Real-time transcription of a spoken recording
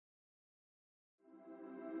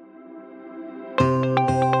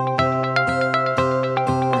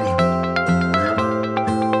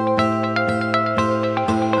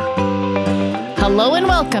Hello and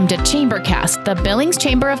welcome to Chambercast, the Billings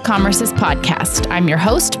Chamber of Commerce's podcast. I'm your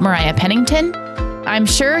host, Mariah Pennington. I'm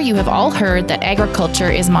sure you have all heard that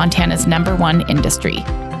agriculture is Montana's #1 industry.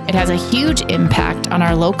 It has a huge impact on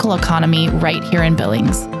our local economy right here in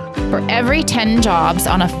Billings. For every 10 jobs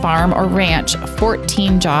on a farm or ranch,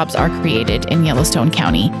 14 jobs are created in Yellowstone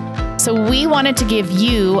County. So we wanted to give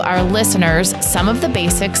you, our listeners, some of the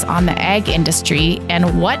basics on the ag industry,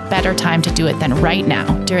 and what better time to do it than right now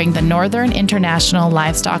during the Northern International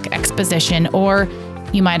Livestock Exposition, or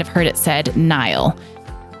you might have heard it said NILE.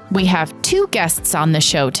 We have two guests on the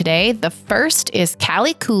show today. The first is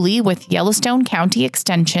Callie Cooley with Yellowstone County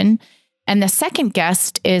Extension, and the second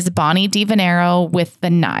guest is Bonnie DiVenero with the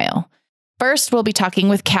NILE. First, we'll be talking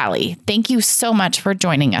with Callie. Thank you so much for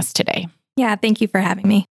joining us today. Yeah, thank you for having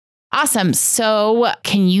me. Awesome. So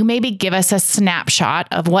can you maybe give us a snapshot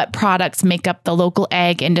of what products make up the local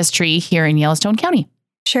ag industry here in Yellowstone County?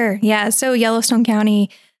 Sure. Yeah. So Yellowstone County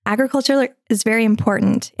agriculture is very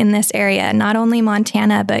important in this area, not only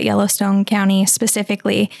Montana, but Yellowstone County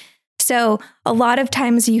specifically. So a lot of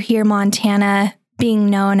times you hear Montana being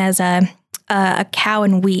known as a cow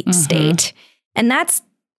and wheat state. And that's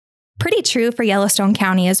pretty true for Yellowstone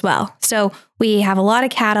County as well. So we have a lot of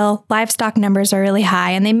cattle, livestock numbers are really high,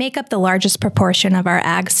 and they make up the largest proportion of our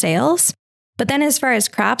ag sales. But then as far as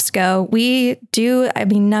crops go,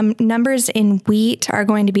 numbers in wheat are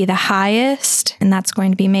going to be the highest, and that's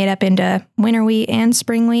going to be made up into winter wheat and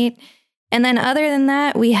spring wheat. And then other than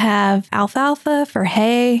that, we have alfalfa for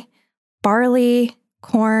hay, barley,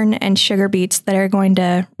 corn, and sugar beets that are going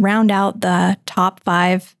to round out the top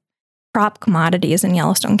 5 crop commodities in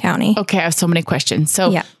Yellowstone County. Okay, I have so many questions.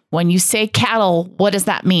 So when you say cattle, what does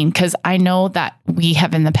that mean? Because I know that we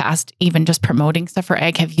have in the past, even just promoting stuff for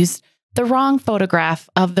ag, have used the wrong photograph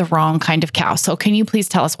of the wrong kind of cow. So can you please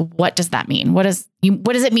tell us, what does that mean? What does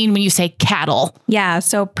it mean when you say cattle? Yeah,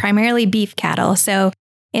 so primarily beef cattle. So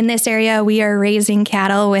in this area, we are raising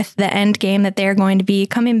cattle with the end game that they're going to be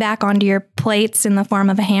coming back onto your plates in the form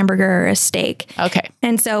of a hamburger or a steak. Okay.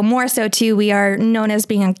 And so more so too, we are known as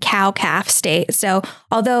being a cow-calf state. So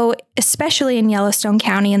although, especially in Yellowstone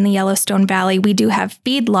County and the Yellowstone Valley, we do have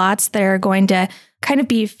feedlots that are going to kind of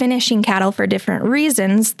be finishing cattle for different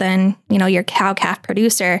reasons than, your cow-calf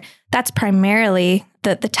producer. That's primarily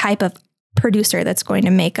the type of producer that's going to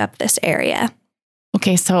make up this area.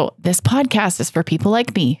 Okay, so this podcast is for people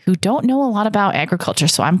like me who don't know a lot about agriculture.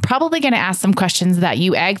 So I'm probably going to ask some questions that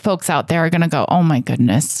you ag folks out there are going to go, oh my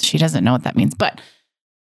goodness, she doesn't know what that means. But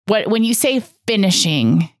when you say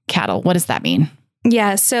finishing cattle, what does that mean?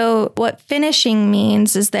 Yeah, so what finishing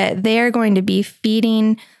means is that they are going to be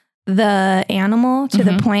feeding the animal to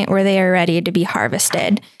the point where they are ready to be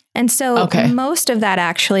harvested. And so most of that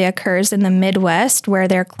actually occurs in the Midwest, where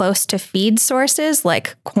they're close to feed sources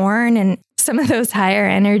like corn and some of those higher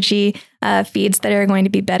energy feeds that are going to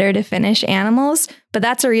be better to finish animals. But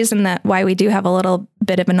that's a reason why we do have a little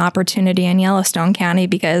bit of an opportunity in Yellowstone County,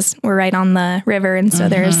 because we're right on the river. And so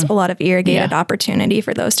there's a lot of irrigated opportunity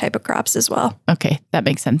for those type of crops as well. Okay, that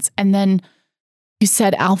makes sense. And then you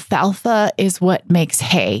said alfalfa is what makes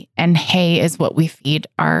hay, and hay is what we feed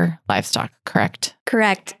our livestock, correct?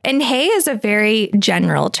 Correct. And hay is a very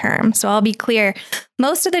general term. So I'll be clear.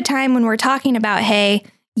 Most of the time when we're talking about hay,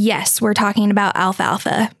 yes, we're talking about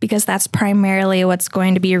alfalfa, because that's primarily what's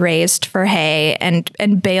going to be raised for hay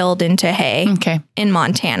and baled into hay in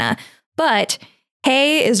Montana. But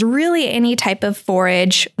hay is really any type of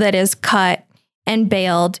forage that is cut and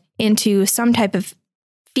baled into some type of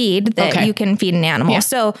feed that you can feed an animal. Yeah.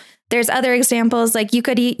 So there's other examples, like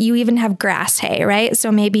you even have grass hay, right? So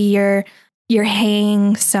maybe you're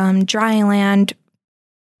haying some dry land,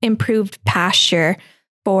 improved pasture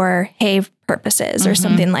for hay purposes or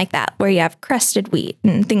something like that, where you have crested wheat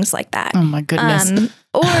and things like that. Oh my goodness.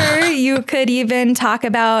 Or you could even talk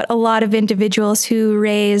about a lot of individuals who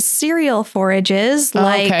raise cereal forages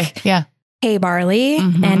hay barley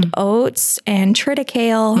and oats and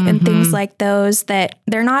triticale and things like those, that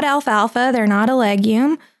they're not alfalfa, they're not a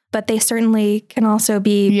legume, but they certainly can also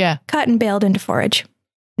be cut and baled into forage.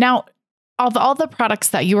 Now, of all the products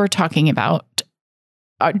that you were talking about,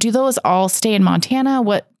 do those all stay in Montana?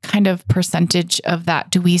 What kind of percentage of that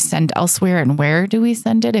do we send elsewhere, and where do we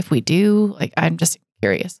send it if we do? I'm just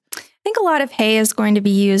curious. I think a lot of hay is going to be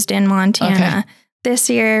used in Montana.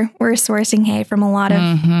 This year, we're sourcing hay from a lot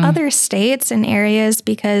of other states and areas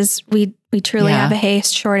because we truly have a hay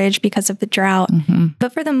shortage because of the drought.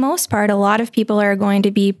 But for the most part, a lot of people are going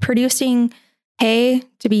to be producing hay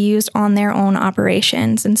to be used on their own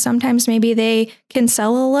operations. And sometimes maybe they can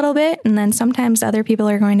sell a little bit, and then sometimes other people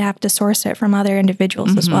are going to have to source it from other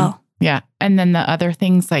individuals as well. Yeah. And then the other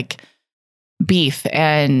things like beef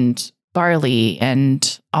and barley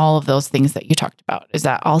and all of those things that you talked about? Is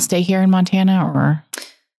that all stay here in Montana or?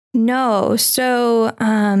 No. So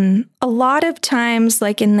a lot of times,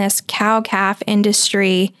 like in this cow-calf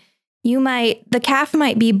industry, the calf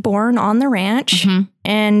might be born on the ranch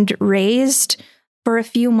and raised for a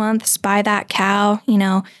few months by that cow,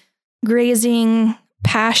 grazing,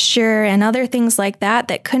 pasture, and other things like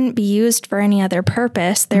that couldn't be used for any other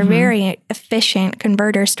purpose. They're very efficient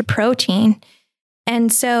converters to protein.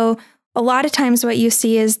 And so a lot of times what you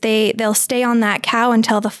see is they'll stay on that cow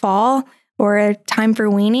until the fall or time for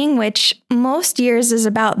weaning, which most years is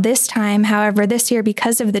about this time. However, this year,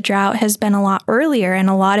 because of the drought, has been a lot earlier in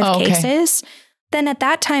a lot of cases. Then at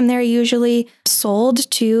that time, they're usually sold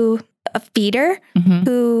to a feeder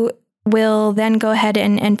who will then go ahead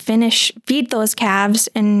and feed those calves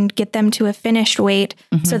and get them to a finished weight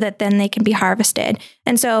so that then they can be harvested.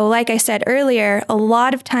 And so, like I said earlier, a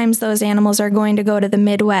lot of times those animals are going to go to the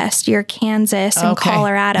Midwest, your Kansas and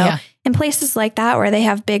Colorado, and places like that where they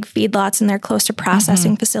have big feedlots and they're close to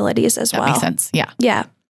processing facilities as well. That makes sense. Yeah. Yeah.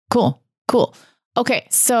 Cool. Okay.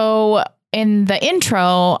 So in the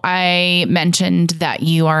intro, I mentioned that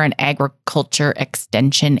you are an agriculture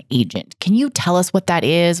extension agent. Can you tell us what that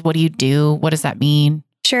is? What do you do? What does that mean?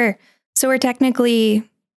 Sure. So we're technically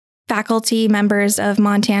faculty members of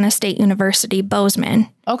Montana State University, Bozeman.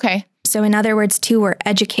 Okay. So in other words, too, we're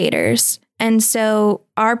educators. And so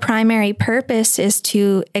our primary purpose is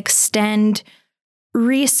to extend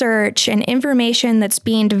research and information that's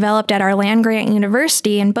being developed at our land-grant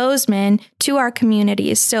university in Bozeman to our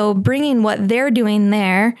communities. So bringing what they're doing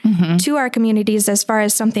there to our communities as far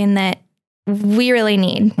as something that we really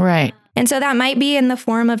need. Right. And so that might be in the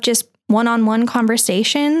form of just one-on-one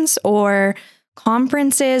conversations or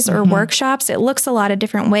conferences or workshops. It looks a lot of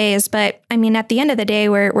different ways, but I mean, at the end of the day,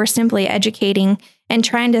 we're simply educating and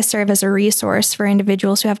trying to serve as a resource for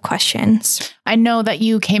individuals who have questions. I know that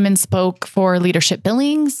you came and spoke for Leadership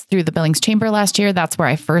Billings through the Billings Chamber last year. That's where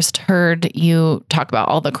I first heard you talk about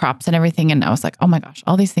all the crops and everything. And I was like, oh my gosh,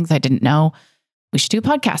 all these things I didn't know. We should do a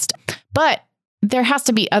podcast. But there has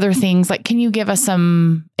to be other things. Like, can you give us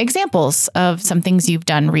some examples of some things you've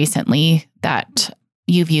done recently that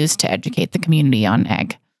you've used to educate the community on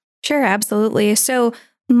ag? Sure, absolutely. So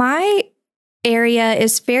my area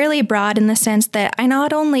is fairly broad in the sense that I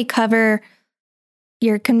not only cover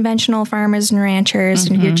your conventional farmers and ranchers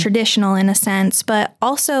and your traditional in a sense, but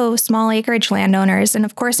also small acreage landowners. And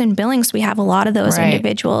of course, in Billings, we have a lot of those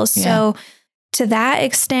individuals. Yeah. So to that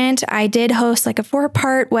extent, I did host like a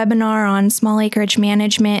 4-part webinar on small acreage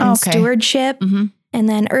management and stewardship. And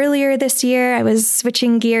then earlier this year, I was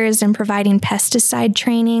switching gears and providing pesticide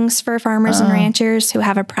trainings for farmers and ranchers who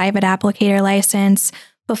have a private applicator license.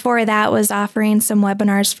 Before that was offering some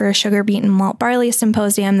webinars for a sugar beet and malt barley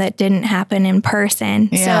symposium that didn't happen in person.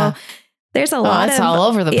 Yeah. So there's a lot of... It's all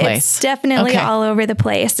over the place. It's definitely all over the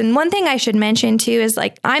place. And one thing I should mention too is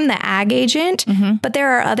like I'm the ag agent, but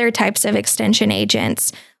there are other types of extension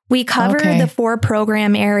agents. We cover the 4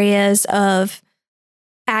 program areas of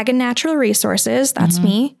ag and natural resources, that's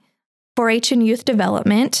me, 4-H and youth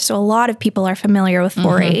development. So a lot of people are familiar with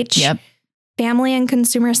 4-H, family and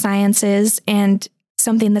consumer sciences, and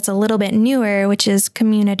something that's a little bit newer, which is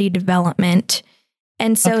community development.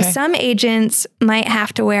 And so some agents might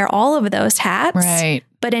have to wear all of those hats. Right.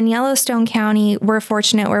 But in Yellowstone County, we're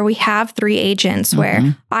fortunate where we have 3 agents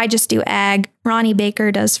where I just do ag, Ronnie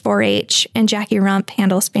Baker does 4-H, and Jackie Rump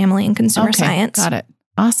handles family and consumer science. Got it.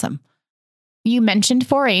 Awesome. You mentioned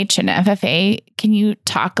 4-H and FFA. Can you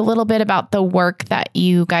talk a little bit about the work that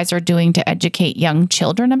you guys are doing to educate young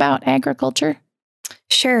children about agriculture?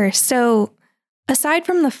 Sure. So aside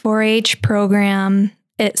from the 4-H program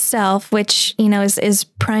itself, which, is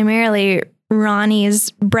primarily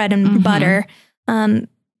Ronnie's bread and butter,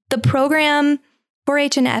 the program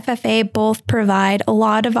 4-H and FFA both provide a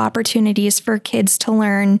lot of opportunities for kids to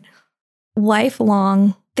learn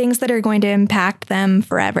lifelong things that are going to impact them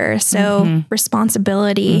forever. So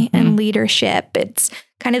responsibility and leadership. It's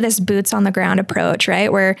kind of this boots on the ground approach,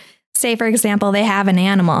 right? Where, say, for example, they have an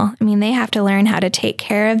animal. I mean, they have to learn how to take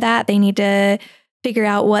care of that. They need to figure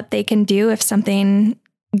out what they can do if something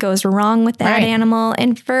goes wrong with that animal.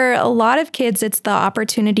 And for a lot of kids, it's the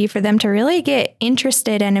opportunity for them to really get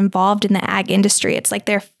interested and involved in the ag industry. It's like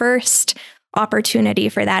their first opportunity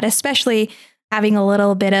for that, especially having a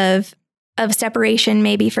little bit of separation,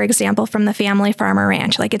 maybe, for example, from the family farmer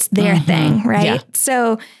ranch. Like it's their thing, right? Yeah.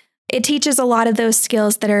 So it teaches a lot of those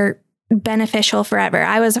skills that are beneficial forever.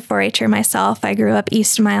 I was a 4-H'er myself. I grew up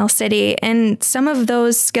East Miles City. And some of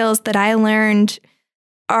those skills that I learned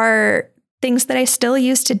are things that I still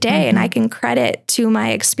use today, and I can credit to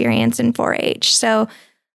my experience in 4-H. So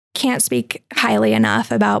can't speak highly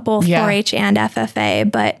enough about both 4-H and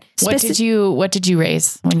FFA, but what did you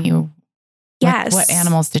raise when you, yes. What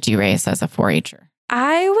animals did you raise as a 4-H'er?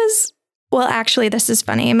 Well, actually, this is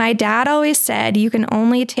funny. My dad always said you can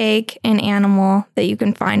only take an animal that you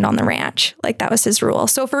can find on the ranch. Like that was his rule.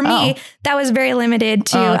 So for me, that was very limited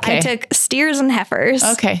to, I took steers and heifers.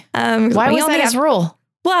 Okay. Why was that his rule?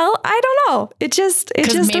 Well, I don't know. It just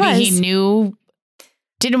maybe was. He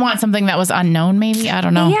didn't want something that was unknown, maybe. I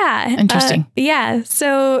don't know. Yeah. Interesting.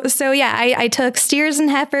 So yeah, I took steers and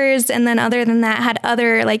heifers. And then other than that, had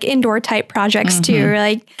other like indoor type projects too.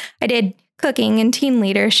 Like I did cooking and teen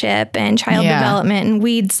leadership and child development and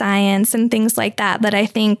weed science and things like that I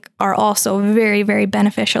think are also very, very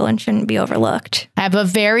beneficial and shouldn't be overlooked. I have a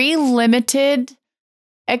very limited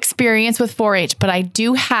experience with 4-H, but I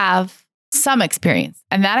do have some experience.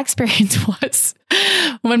 And that experience was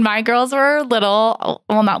when my girls were little.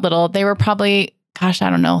 Well, not little. They were probably, gosh, I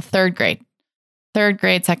don't know, third grade,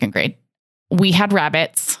 second grade. We had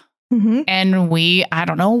rabbits. And we, I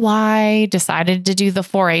don't know why, decided to do the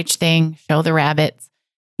 4-H thing, show the rabbits.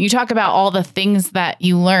 You talk about all the things that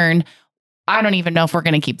you learn. I don't even know if we're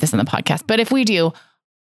going to keep this in the podcast, but if we do,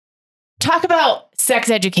 talk about sex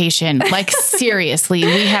education. Like seriously,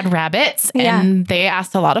 we had rabbits and they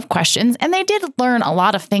asked a lot of questions and they did learn a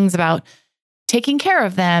lot of things about taking care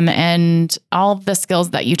of them and all of the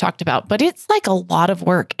skills that you talked about. But it's like a lot of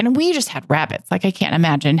work. And we just had rabbits. Like I can't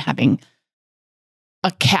imagine having a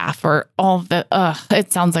calf or all the,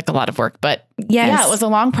 it sounds like a lot of work, but yeah, it was a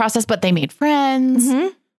long process, but they made friends.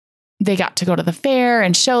 They got to go to the fair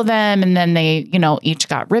and show them. And then they, each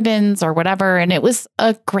got ribbons or whatever. And it was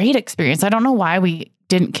a great experience. I don't know why we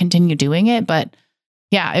didn't continue doing it, but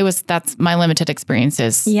yeah, that's my limited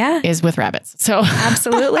experiences is with rabbits. So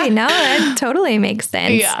absolutely. No, that totally makes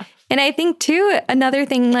sense. Yeah. And I think too, another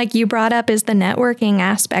thing like you brought up is the networking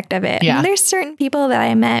aspect of it. Yeah. And there's certain people that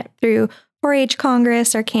I met through 4-H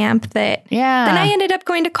Congress or camp that then I ended up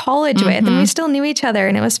going to college with, and we still knew each other,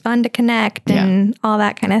 and it was fun to connect and all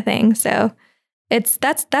that kind of thing. So that's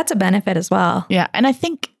a benefit as well. Yeah. And I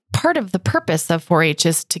think part of the purpose of 4-H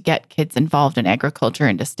is to get kids involved in agriculture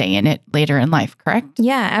and to stay in it later in life, correct?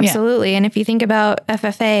 Yeah, absolutely. Yeah. And if you think about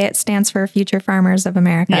FFA, it stands for Future Farmers of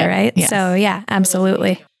America, right? Yes. So yeah,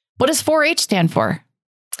 absolutely. What does 4-H stand for?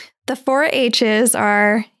 The 4-H's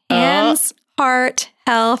are hands, heart,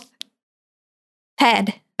 health,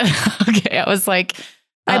 head. Okay. I was like,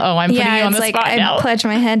 I'm putting you on the spot now. I pledge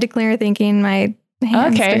my head to clear thinking my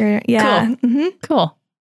hands. Okay. Yeah. Cool. Cool.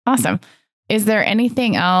 Awesome. Is there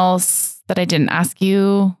anything else that I didn't ask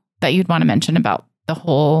you that you'd want to mention about the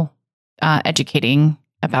whole educating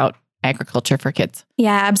about agriculture for kids?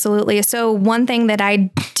 Yeah, absolutely. So one thing that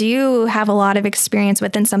I do have a lot of experience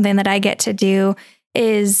with and something that I get to do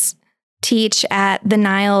is teach at the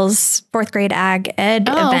Niles 4th grade ag ed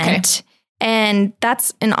event. Okay. And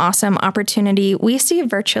that's an awesome opportunity. We see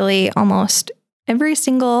virtually almost every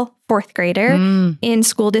single 4th grader in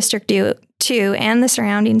school district 2 and the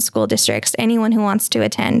surrounding school districts, anyone who wants to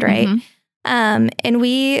attend, right? And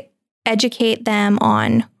we educate them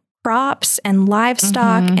on crops and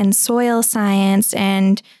livestock and soil science,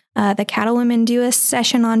 and the Cattle Women do a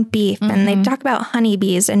session on beef, and they talk about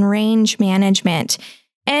honeybees and range management.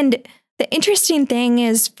 And the interesting thing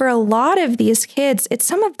is for a lot of these kids, it's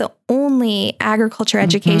some of the only agriculture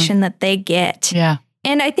education that they get. Yeah.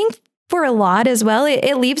 And I think for a lot as well,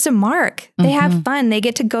 it leaves a mark. They have fun. They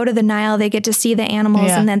get to go to the Nile. They get to see the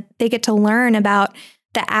animals, and then they get to learn about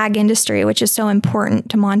the ag industry, which is so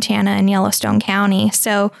important to Montana and Yellowstone County.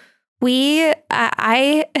 So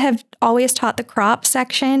I have always taught the crop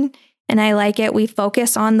section, and I like it. We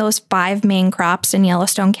focus on those 5 main crops in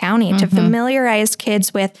Yellowstone County to familiarize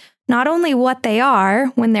kids with not only what they are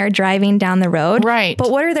when they're driving down the road, right, but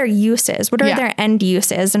what are their uses? What are their end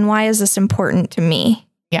uses? And why is this important to me?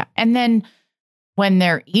 Yeah. And then when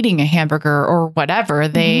they're eating a hamburger or whatever,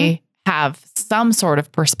 they have some sort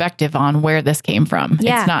of perspective on where this came from.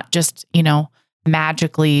 Yeah. It's not just,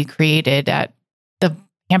 magically created at the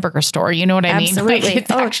hamburger store. You know what I mean? Absolutely. Like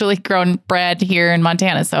it's actually grown bred here in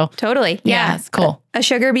Montana. So totally. Yeah, it's cool. A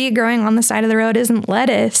sugar beet growing on the side of the road isn't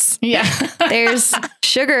lettuce. Yeah. There's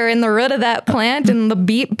sugar in the root of that plant and the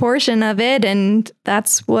beet portion of it. And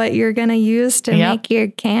that's what you're going to use to make your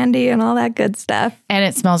candy and all that good stuff. And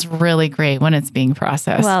it smells really great when it's being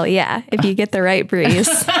processed. Well, yeah, if you get the right breeze.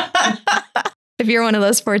 If you're one of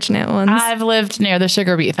those fortunate ones. I've lived near the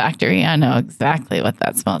sugar beet factory. I know exactly what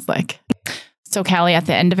that smells like. So Callie, at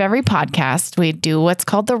the end of every podcast, we do what's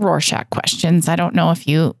called the Rorschach questions. I don't know if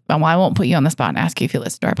I won't put you on the spot and ask you if you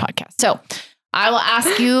listen to our podcast. So I will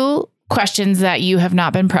ask you questions that you have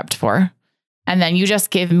not been prepped for. And then you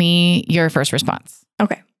just give me your first response.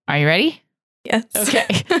 Okay. Are you ready? Yes.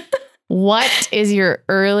 Okay. What is your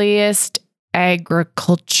earliest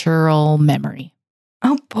agricultural memory?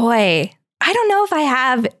 Oh boy. I don't know if I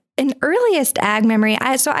have an earliest ag memory.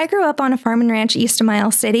 So I grew up on a farm and ranch east of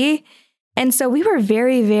Miles City. And so we were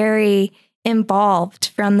very, very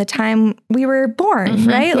involved from the time we were born,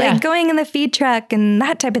 right? Yeah. Like going in the feed truck and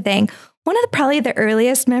that type of thing. One of probably the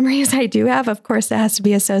earliest memories I do have, of course, it has to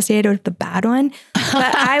be associated with the bad one.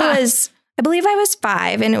 But I believe I was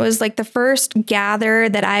 5, and it was like the first gather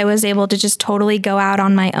that I was able to just totally go out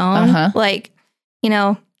on my own. Like,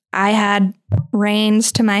 I had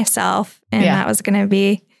reins to myself, and that was going to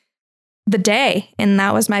be the day. And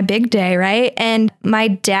that was my big day, right? And my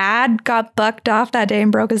dad got bucked off that day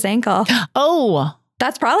and broke his ankle. Oh,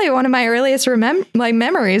 that's probably one of my earliest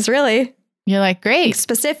memories, really. You're like, great.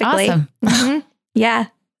 Specifically. Awesome. Mm-hmm. Yeah.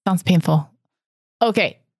 Sounds painful.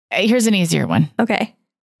 Okay. Here's an easier one. Okay.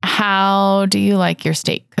 How do you like your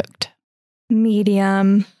steak cooked?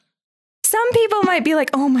 Medium. Some people might be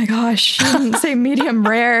like, oh my gosh, she didn't say medium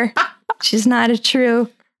rare. She's not a true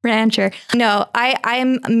rancher. No,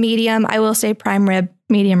 I'm medium. I will say prime rib,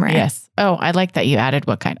 medium rare. Yes. Oh, I like that you added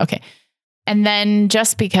what kind. Okay. And then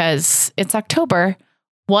just because it's October,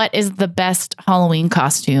 what is the best Halloween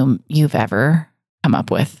costume you've ever come up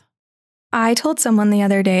with? I told someone the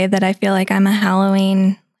other day that I feel like I'm a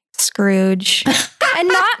Halloween Scrooge. And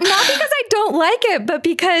not because I don't like it, but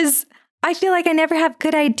because I feel like I never have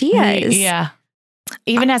good ideas. Yeah.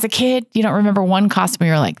 Even as a kid, you don't remember one costume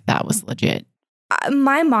you're like, that was legit.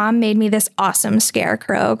 My mom made me this awesome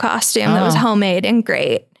scarecrow costume that was homemade and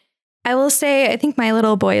great. I will say, I think my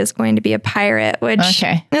little boy is going to be a pirate, which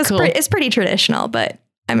is cool. It's pretty traditional, but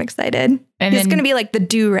I'm excited. And he's going to be like the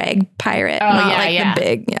do-rag pirate, the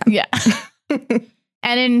big. Yeah.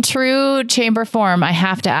 And in true chamber form, I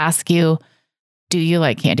have to ask you, do you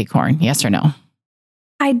like candy corn? Yes or no?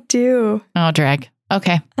 I do. Oh, drag.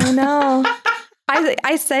 Okay. I know.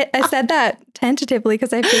 I said that tentatively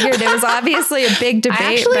because I figured it was obviously a big debate.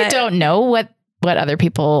 I actually don't know what other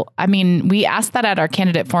people, I mean, we asked that at our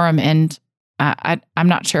candidate forum, and I'm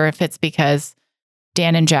not sure if it's because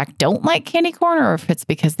Dan and Jack don't like candy corn or if it's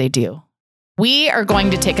because they do. We are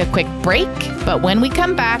going to take a quick break, but when we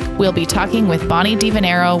come back, we'll be talking with Bonnie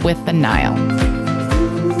DiVenero with the Nile.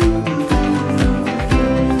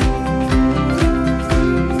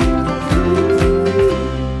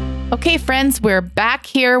 Okay, friends, we're back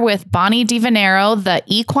here with Bonnie DiVenero, the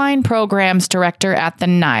Equine Programs Director at the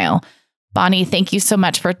Nile. Bonnie, thank you so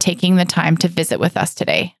much for taking the time to visit with us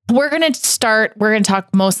today. We're going to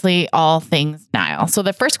talk mostly all things Nile. So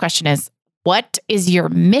the first question is, what is your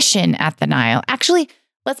mission at the Nile? Actually,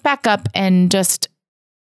 let's back up and just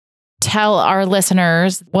tell our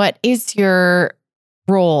listeners, what is your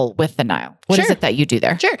role with the Nile? What is it that you do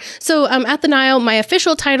there? Sure. So at the Nile, my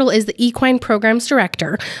official title is the Equine Programs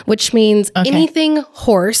Director, which means anything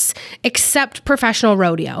horse except professional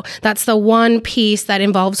rodeo. That's the one piece that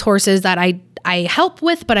involves horses that I help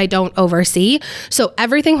with, but I don't oversee. So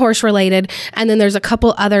everything horse related. And then there's a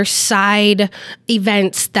couple other side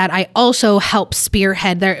events that I also help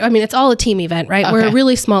spearhead there. I mean, it's all a team event, right? Okay. We're a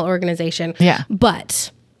really small organization. Yeah.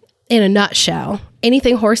 But in a nutshell,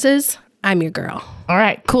 anything horses, I'm your girl. All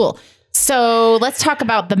right, cool. So let's talk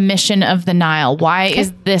about the mission of the Nile. Why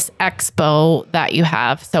is this expo that you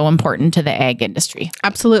have so important to the ag industry?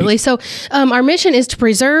 Absolutely. So our mission is to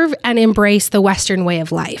preserve and embrace the Western way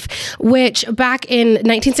of life, which back in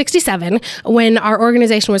 1967, when our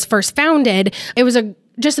organization was first founded, it was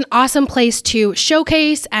just an awesome place to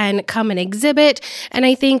showcase and come and exhibit. And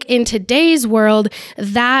I think in today's world,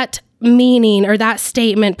 that meaning or that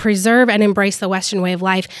statement, preserve and embrace the Western way of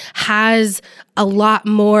life, has a lot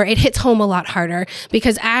more, it hits home a lot harder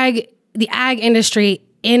because the ag industry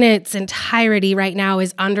in its entirety right now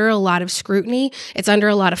is under a lot of scrutiny. It's under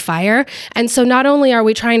a lot of fire. And so not only are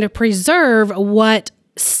we trying to preserve what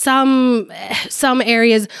some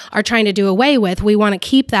areas are trying to do away with, we want to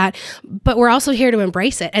keep that, but we're also here to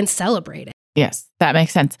embrace it and celebrate it. Yes, that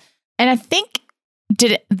makes sense. And I think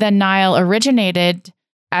the Nile originated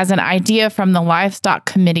as an idea from the Livestock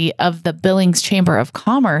Committee of the Billings Chamber of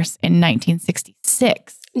Commerce in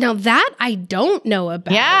 1966. Now that I don't know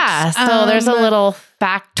about. Yeah. So there's a little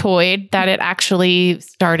factoid that it actually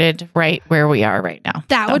started right where we are right now.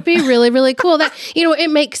 That would be really, really cool. That, it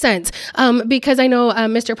makes sense because I know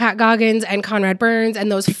Mr. Pat Goggins and Conrad Burns and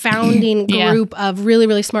those founding group of really,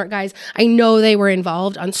 really smart guys. I know they were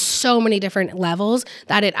involved on so many different levels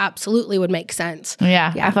that it absolutely would make sense.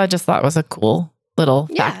 Yeah. I just thought it was a cool little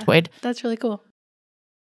factoid. That's really cool.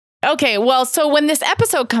 Okay, well, so when this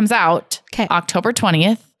episode comes out, October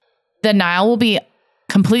 20th, the Nile will be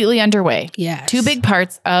completely underway. Yes. 2 big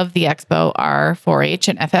parts of the expo are 4-H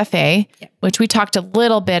and FFA, which we talked a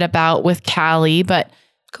little bit about with Callie, but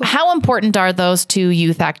how important are those 2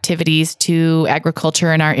 youth activities to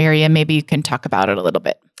agriculture in our area? Maybe you can talk about it a little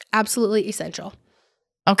bit. Absolutely essential.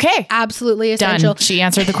 Okay. Absolutely essential. Done. She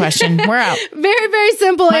answered the question. We're out. Very, very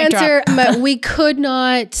simple answer.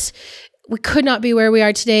 We could not be where we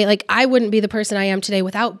are today. Like, I wouldn't be the person I am today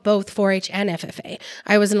without both 4-H and FFA.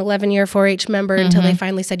 I was an 11-year 4-H member until they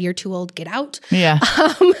finally said, you're too old, get out. Yeah.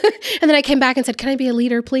 And then I came back and said, can I be a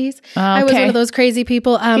leader, please? I was one of those crazy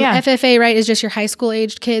people. FFA, right, is just your high school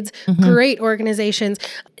aged kids. Great organizations.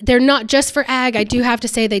 They're not just for ag. I do have to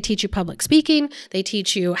say they teach you public speaking. They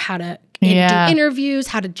teach you how to do interviews,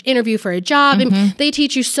 how to interview for a job. And they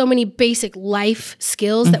teach you so many basic life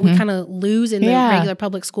skills that we kind of lose in the regular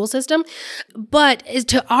public school system. But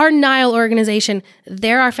to our Nile organization,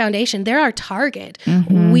 they're our foundation. They're our target.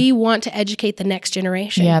 We want to educate the next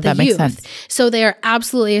generation, the that youth. makes sense. So they are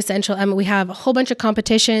absolutely essential. I mean, we have a whole bunch of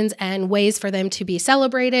competitions and ways for them to be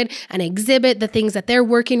celebrated and exhibit the things that they're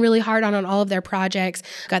working really hard on all of their projects.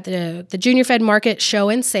 Got the Junior Fed Market show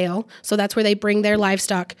and sale. So that's where they bring their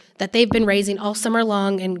livestock that they've been raising all summer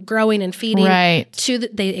long and growing and feeding.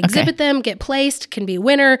 They exhibit them, get placed, can be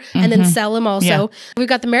winner, and then sell them also. We've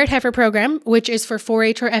got the Merit Heifer program, which is for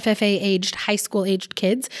 4-H or FFA aged, high school aged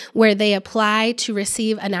kids, where they apply to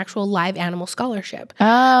receive an actual live animal scholarship.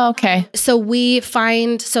 Oh, okay. So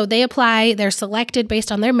they apply, they're selected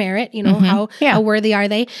based on their merit, how worthy are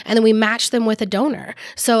they? And then we match them with a donor.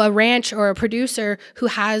 So a ranch or a producer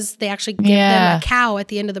they actually give them a cow at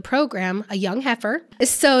the end of the program, a young heifer.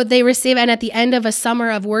 So they receive, and at the end of a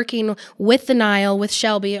summer of working with the Nile, with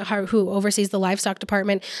Shelby, who oversees the livestock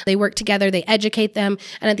department, they work together, they educate them.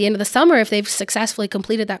 And at the end of the summer, if they've successfully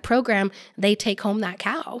completed that program, they take home that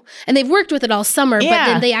cow. And they've worked with it all summer, but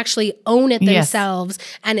then they actually own it themselves.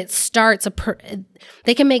 And it starts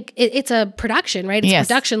they can make it's a production, right? It's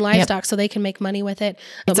production livestock, so they can make money with it.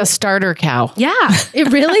 It's a starter cow. Yeah,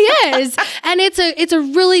 it really is. And it's a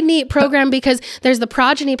really neat program because there's the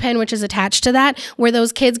progeny pen, which is attached to that, where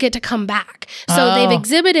those kids get to come back. So they've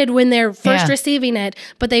exhibited when they're first receiving it,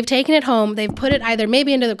 but they've taken it home. They've put it either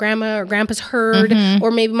maybe into the grandma or grandpa's herd,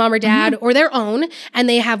 or maybe mom or dad, or their own, and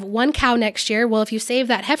they have 1 cow next year. Well, if you save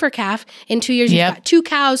that heifer calf in 2 years, you've got 2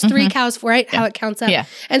 cows, 3 cows, right? How it counts up. Yeah.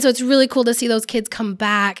 And so it's really cool to see those kids come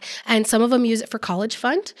back, and some of them use it for college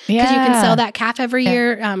fund because you can sell that calf every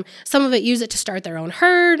year. Some of it use it to start their own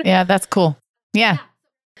herd. Yeah, that's cool. Yeah.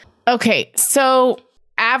 Okay, so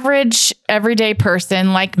average everyday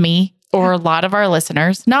person like me, or a lot of our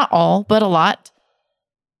listeners, not all, but a lot,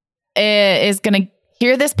 is going to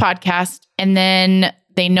hear this podcast, and then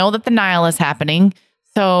they know that the Nile is happening.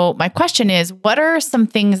 So my question is, what are some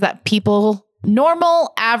things that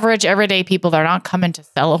normal, average, everyday people that are not coming to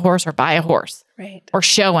sell a horse or buy a horse or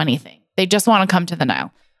show anything, they just want to come to the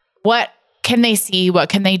Nile, what can they see? What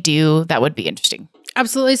can they do that would be interesting?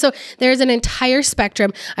 Absolutely. So there's an entire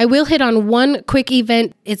spectrum. I will hit on one quick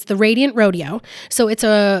event. It's the Radiant Rodeo. So it's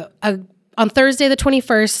on Thursday, the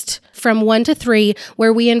 21st, from 1 to 3,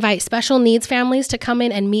 where we invite special needs families to come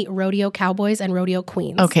in and meet rodeo cowboys and rodeo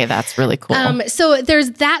queens. Okay, that's really cool. So there's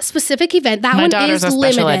that specific event. That My one daughter's is a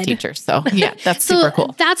special limited. ed teacher, so yeah, that's So super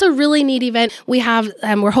cool. That's a really neat event. We have,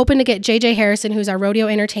 we're hoping to get JJ Harrison, who's our rodeo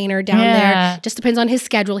entertainer, down there. Just depends on his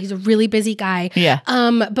schedule. He's a really busy guy. Yeah.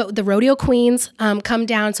 But the rodeo queens come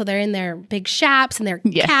down, so they're in their big chaps and their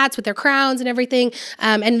cats with their crowns and everything.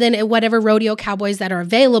 And then whatever rodeo cowboys that are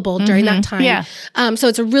available during that time. Yeah. So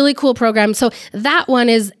it's a really cool program. So that one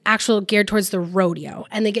is actually geared towards the rodeo,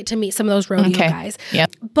 and they get to meet some of those rodeo guys.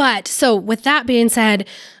 Yep. But so with that being said,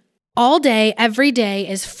 all day, every day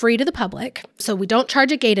is free to the public. So we don't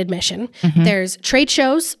charge a gate admission. There's trade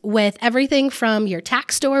shows with everything from your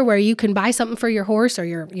tack store where you can buy something for your horse or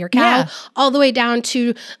your cow, all the way down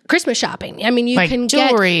to Christmas shopping. I mean, you can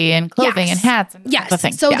get jewelry and clothing and hats and the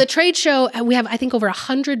things. So the trade show, we have, I think, over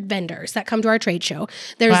 100 vendors that come to our trade show.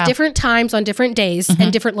 There's different times on different days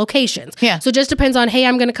and different locations. Yeah. So it just depends on, hey,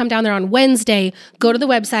 I'm going to come down there on Wednesday, go to the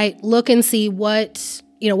website, look and see what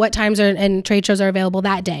what times and trade shows are available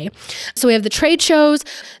that day. So we have the trade shows.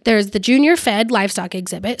 There's the Junior Fed livestock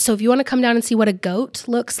exhibit. So if you want to come down and see what a goat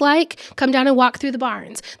looks like, come down and walk through the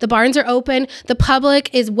barns. The barns are open. The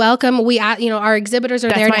public is welcome. Our exhibitors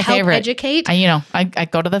are there to help educate. I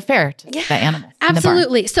go to the fair to see the animals.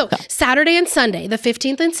 Absolutely. So Saturday and Sunday, the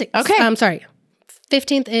 15th and 16th. Okay.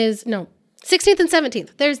 16th and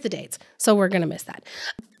 17th. There's the dates. So we're going to miss that.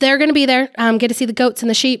 They're going to be there, get to see the goats and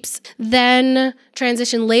the sheeps. Then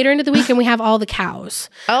transition later into the week and we have all the cows.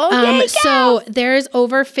 So there's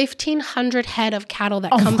over 1,500 head of cattle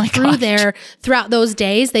that come through there throughout those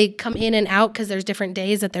days. They come in and out because there's different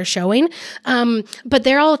days that they're showing. But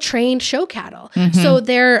they're all trained show cattle. So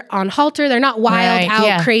they're on halter. They're not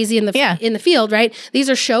wild crazy in the field, right? These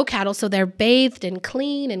are show cattle. So they're bathed and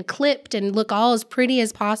clean and clipped and look all as pretty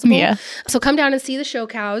as possible. Yeah. So come down and see the show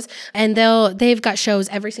cows, and they've got shows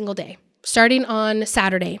every single day, starting on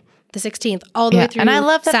Saturday, the 16th, all the way through. And I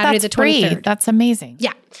love that Saturday, that's the 23rd. free. That's amazing.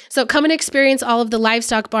 Yeah. So come and experience all of the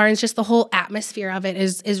livestock barns. Just the whole atmosphere of it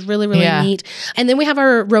is really, really neat. And then we have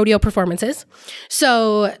our rodeo performances.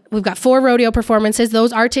 So we've got 4 rodeo performances.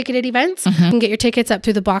 Those are ticketed events. You can get your tickets up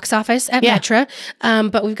through the box office at Metra.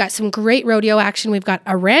 But we've got some great rodeo action. We've got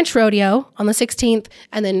a ranch rodeo on the 16th,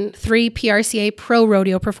 and then 3 PRCA pro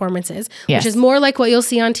rodeo performances, which is more like what you'll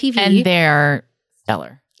see on TV. And they're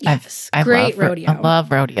stellar. Yes, great rodeo. I love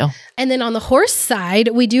rodeo. And then on the horse side,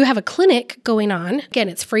 we do have a clinic going on. Again,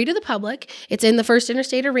 it's free to the public. It's in the First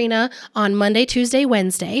Interstate Arena on Monday, Tuesday,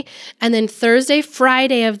 Wednesday. And then Thursday,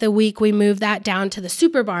 Friday of the week, we move that down to the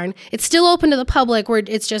Super Barn. It's still open to the public, where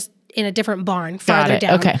it's just in a different barn farther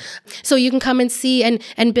down. Okay. So you can come and see,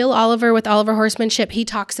 and Bill Oliver with Oliver Horsemanship, he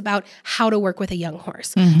talks about how to work with a young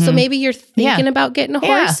horse. So maybe you're thinking about getting a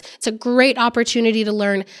horse. It's a great opportunity to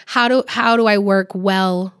learn how do I work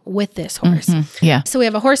well with this horse. So we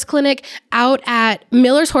have a horse clinic out at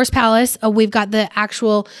Miller's Horse Palace. We've got the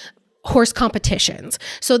actual horse competitions.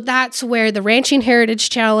 So that's where the Ranching Heritage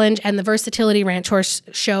Challenge and the Versatility Ranch Horse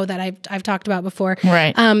Show that I've talked about before.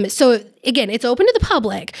 Right. So again, it's open to the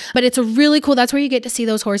public, but it's a really cool, that's where you get to see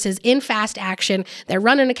those horses in fast action. They're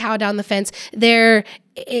running a cow down the fence.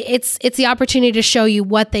 It's the opportunity to show you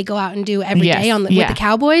what they go out and do every day with the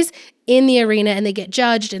cowboys in the arena, and they get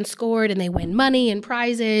judged and scored, and they win money and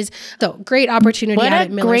prizes. So great opportunity out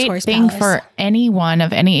at Miller's Horse Palace. What a great thing for anyone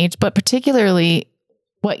of any age, but particularly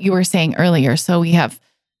what you were saying earlier. So we have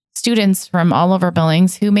students from all over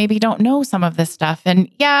Billings who maybe don't know some of this stuff.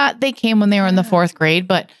 And they came when they were in the 4th grade,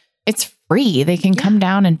 but it's free. They can come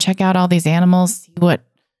down and check out all these animals, see what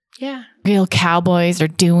real cowboys are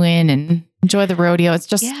doing, and enjoy the rodeo. It's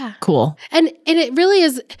just cool. And it really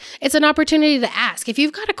is, it's an opportunity to ask. If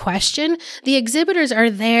you've got a question, the exhibitors are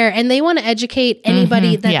there and they want to educate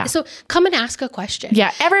anybody so come and ask a question.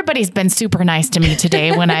 Yeah. Everybody's been super nice to me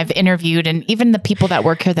today when I've interviewed, and even the people that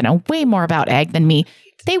work here that know way more about ag than me,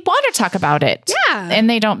 they want to talk about it. Yeah. And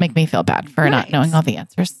they don't make me feel bad for not knowing all the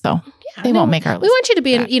answers. So they won't make our list. We want you to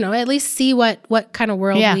be in, at least see what kind of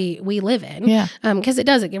world we live in. Yeah. Because it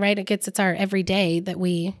does, right? It's our everyday that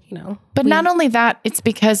we. But not only that, it's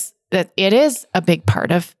because it is a big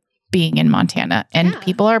part of being in Montana, and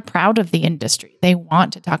people are proud of the industry. They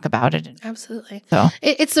want to talk about it. Absolutely. So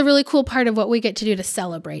it's the really cool part of what we get to do to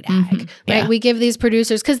celebrate ag, right? Yeah. We give these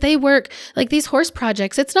producers, because they work like these horse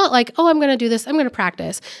projects. It's not like, I'm going to do this, I'm going to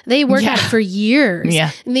practice. They work at it for years.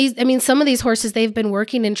 Yeah. And some of these horses they've been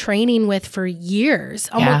working and training with for years.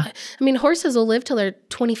 Horses will live till they're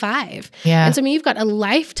 25. Yeah. And so you've got a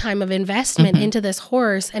lifetime of investment into this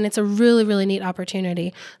horse, and it's a really, really neat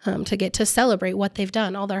opportunity to get to celebrate what they've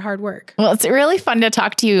done, all their hard work. Well, it's really fun to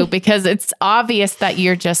talk to you because it's obvious that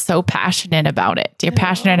you're just so passionate about it. You're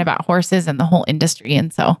passionate about horses and the whole industry.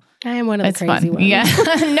 And so I am one of the crazy ones. Yeah.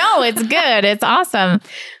 No, it's good. It's awesome.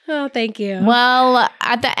 Oh, thank you. Well,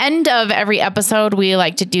 at the end of every episode, we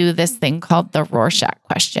like to do this thing called the Rorschach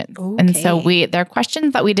questions. Okay. And so they're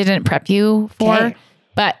questions that we didn't prep you for,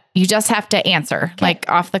 but you just have to answer like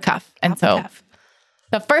off the cuff. And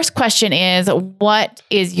the first question is, what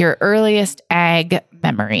is your earliest ag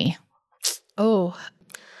memory? Oh,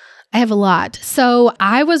 I have a lot. So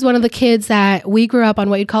I was one of the kids that we grew up on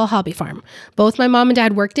what you'd call a hobby farm. Both my mom and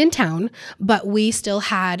dad worked in town, but we still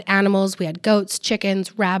had animals. We had goats,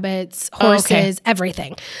 chickens, rabbits, horses,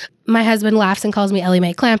 everything. my husband laughs and calls me Ellie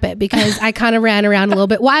Mae Clampett because I kind of ran around a little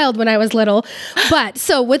bit wild when I was little. But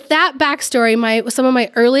so with that backstory, some of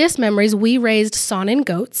my earliest memories, we raised Saanen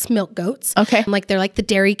goats, milk goats. Okay. Like they're like the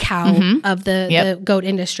dairy cow of the goat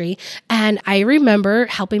industry. And I remember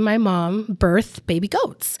helping my mom birth baby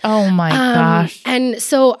goats. Oh my gosh. And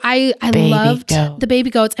so I loved goat. the baby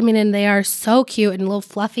goats. I mean, and they are so cute and a little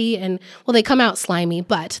fluffy and well, they come out slimy,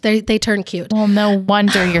 but they turn cute. Well, no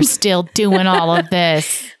wonder you're still doing all of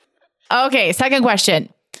this. Okay, second question.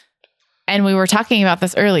 And we were talking about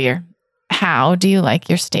this earlier. How do you like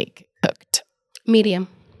your steak cooked? Medium.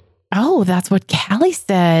 Oh, that's what Callie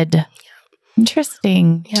said.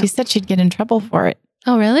 Interesting. Yeah. She said she'd get in trouble for it.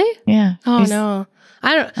 Oh, really? Yeah. Oh, no.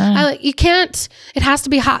 You can't, it has to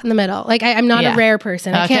be hot in the middle. Like I'm not a rare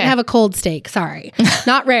person. I can't have a cold steak. Sorry.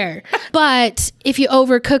 Not rare. But if you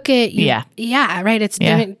overcook it, right. It's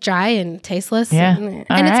dry and tasteless. Yeah. And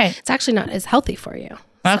it's actually not as healthy for you.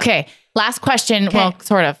 So. Okay. Last question. Okay. Well,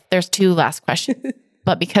 sort of. There's two last questions.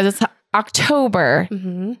 But because it's October,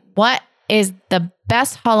 what is the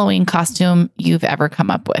best Halloween costume you've ever come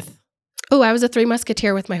up with? Oh, I was a Three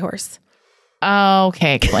Musketeer with my horse.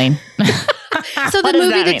 Okay, explain. So the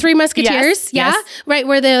movie, The Three Musketeers, right,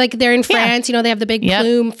 where they're in France. You know, they have the big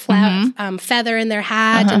plume feather in their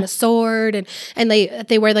hat and the sword, and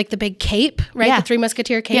they wear like the big cape, right? Yeah. The Three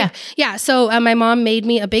Musketeer cape. Yeah. So my mom made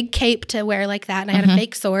me a big cape to wear like that, and I had a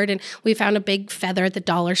fake sword, and we found a big feather at the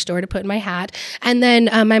dollar store to put in my hat. And then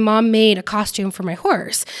my mom made a costume for my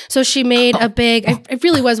horse. So she made a big. I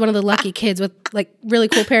really was one of the lucky kids with like really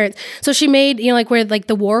cool parents. So she made where like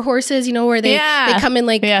the war horses, where they come in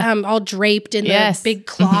like all draped in the big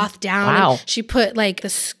cloth down. Wow. And she put like the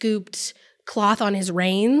scooped cloth on his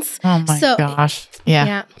reins. Oh my gosh. Yeah.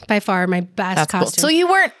 Yeah. By far my best costume. Cool. So you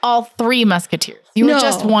weren't all three musketeers. You were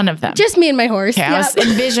just one of them. Just me and my horse. Okay, I was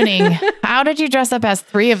envisioning, how did you dress up as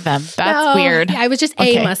three of them? That's weird. Yeah, I was just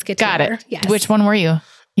a musketeer. Got it. Yes. Which one were you?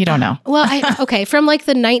 You don't know. Well, from like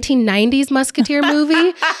the 1990s Musketeer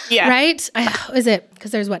movie, right? Is it?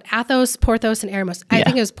 Because there's Athos, Porthos, and Aramis. I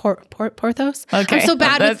think it was Porthos. Okay. I'm so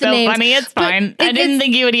bad with the names. That's so funny. It's fine. I didn't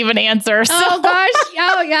think you would even answer. So. Oh gosh.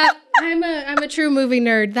 Oh yeah. I'm a true movie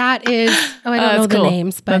nerd. That is. Oh, I don't know the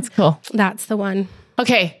names, but that's cool. That's the one.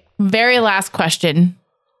 Okay. Very last question.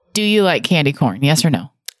 Do you like candy corn? Yes or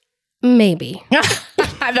no? Maybe.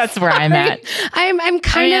 That's where I'm at. I'm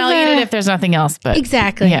kind of. I'll eat it if there's nothing else, but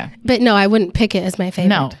exactly. Yeah. But no, I wouldn't pick it as my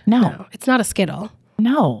favorite. No. It's not a Skittle.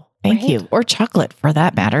 No, thank you. Or chocolate for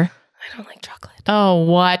that matter. I don't like chocolate. Oh,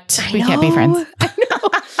 what? We can't be friends. I know.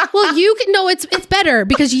 Well, you can. No, it's better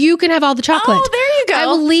because you can have all the chocolate. Oh, there you go. I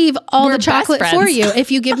will leave all We're the chocolate best for friends. you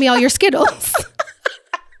if you give me all your Skittles.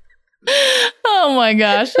 Oh my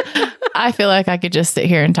gosh. I feel like I could just sit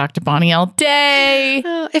here and talk to Bonnie all day.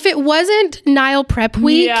 If it wasn't Nile Prep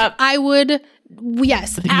Week, I would.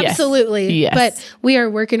 Yes, absolutely. Yes. But we are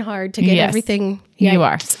working hard to get everything. You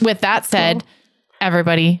are. With that said,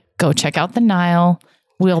 everybody go check out the Nile.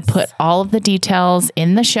 We'll put all of the details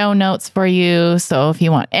in the show notes for you. So if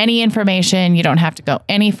you want any information, you don't have to go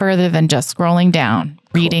any further than just scrolling down,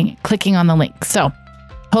 reading, clicking on the link. So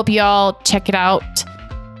hope you all check it out.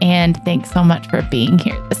 And thanks so much for being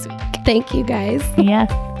here this week. Thank you, guys. Yeah.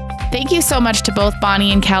 Thank you so much to both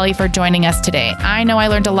Bonnie and Callie for joining us today. I know I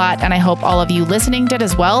learned a lot, and I hope all of you listening did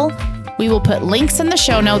as well. We will put links in the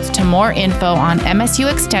show notes to more info on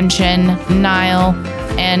MSU Extension, Nile,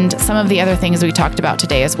 and some of the other things we talked about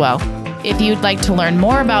today as well. If you'd like to learn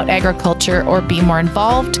more about agriculture or be more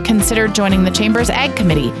involved, consider joining the Chamber's Ag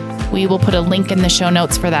Committee. We will put a link in the show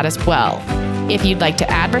notes for that as well. If you'd like to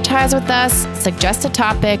advertise with us, suggest a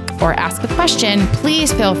topic, or ask a question,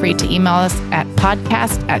 please feel free to email us at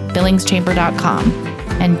podcast@billingschamber.com.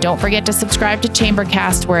 And don't forget to subscribe to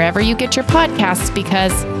Chambercast wherever you get your podcasts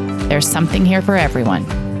because there's something here for everyone.